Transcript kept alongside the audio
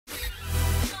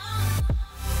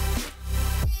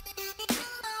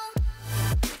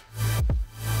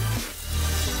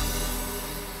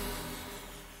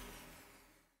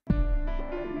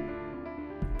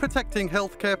Protecting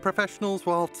healthcare professionals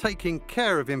while taking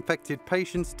care of infected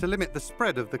patients to limit the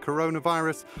spread of the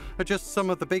coronavirus are just some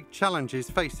of the big challenges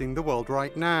facing the world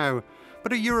right now.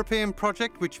 But a European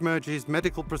project which merges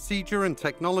medical procedure and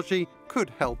technology could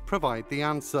help provide the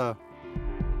answer.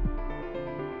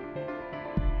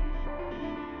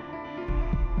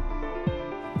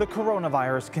 The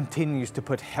coronavirus continues to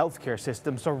put healthcare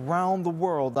systems around the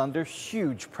world under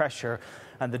huge pressure,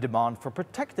 and the demand for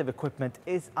protective equipment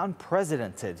is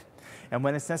unprecedented. And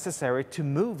when it's necessary to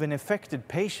move an infected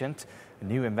patient, a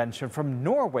new invention from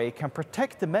Norway can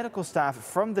protect the medical staff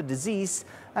from the disease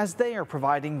as they are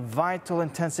providing vital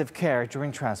intensive care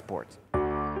during transport.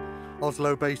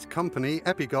 Oslo-based company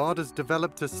Epigard has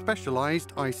developed a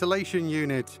specialised isolation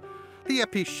unit. The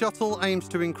Epi shuttle aims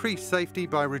to increase safety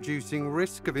by reducing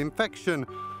risk of infection,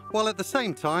 while at the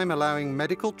same time allowing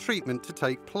medical treatment to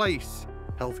take place.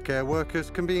 Healthcare workers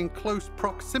can be in close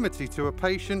proximity to a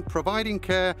patient, providing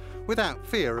care without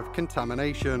fear of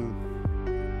contamination.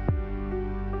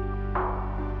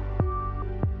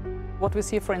 What we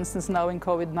see, for instance, now in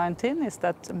COVID-19 is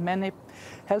that many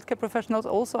healthcare professionals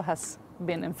also has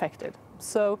been infected.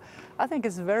 So I think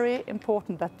it's very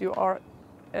important that you are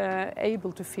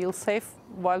able to feel safe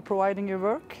while providing your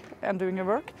work and doing your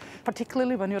work,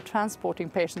 particularly when you're transporting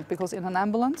patients, because in an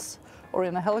ambulance or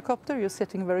in a helicopter, you're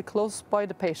sitting very close by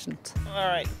the patient. All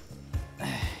right.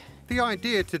 The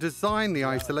idea to design the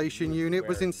isolation unit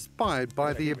was inspired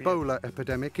by the Ebola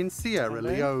epidemic in Sierra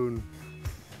Leone.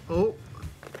 Oh.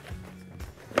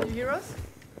 Can you hear us?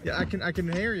 Yeah, I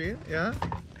can hear you. Yeah.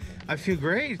 I feel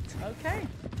great. Okay.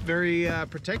 Very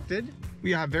protected.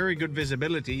 We have very good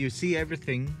visibility. You see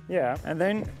everything. Yeah, and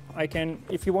then I can,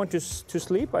 if you want to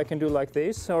sleep, I can do like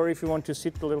this, or if you want to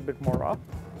sit a little bit more up.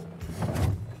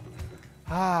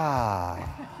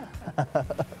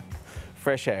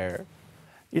 Fresh air.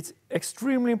 It's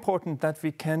extremely important that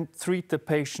we can treat the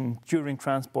patient during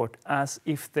transport as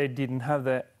if they didn't have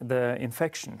the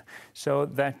infection, so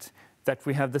that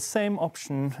we have the same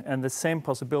option and the same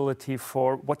possibility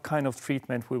for what kind of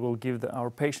treatment we will give our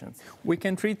patients. We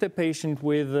can treat the patient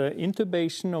with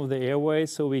intubation of the airway,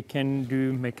 so we can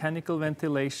do mechanical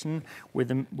ventilation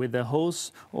with the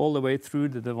hose all the way through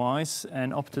the device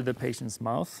and up to the patient's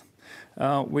mouth.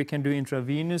 We can do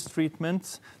intravenous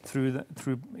treatments through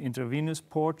intravenous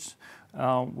ports.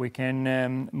 We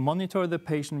can monitor the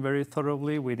patient very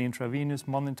thoroughly with intravenous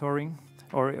monitoring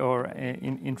or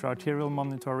intraarterial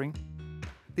monitoring.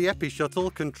 The Epi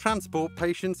shuttle can transport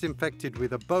patients infected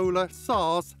with Ebola,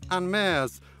 SARS and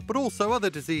MERS, but also other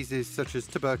diseases such as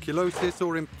tuberculosis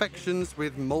or infections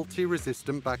with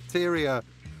multi-resistant bacteria.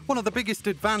 One of the biggest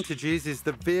advantages is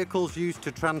the vehicles used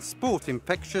to transport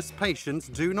infectious patients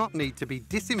do not need to be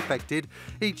disinfected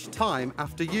each time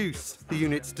after use. The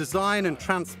unit's design and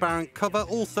transparent cover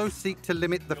also seek to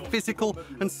limit the physical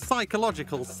and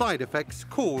psychological side effects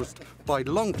caused by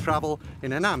long travel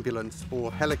in an ambulance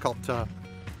or helicopter.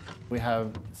 We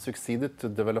have succeeded to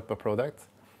develop a product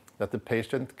that the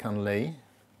patient can lay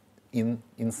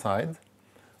inside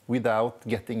without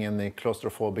getting any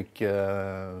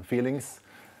claustrophobic feelings,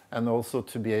 and also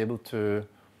to be able to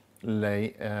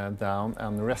lay down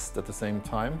and rest at the same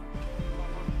time.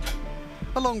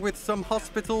 Along with some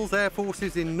hospitals, air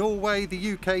forces in Norway,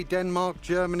 the UK, Denmark,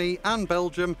 Germany and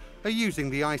Belgium are using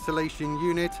the isolation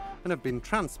unit and have been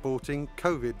transporting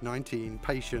COVID-19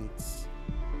 patients.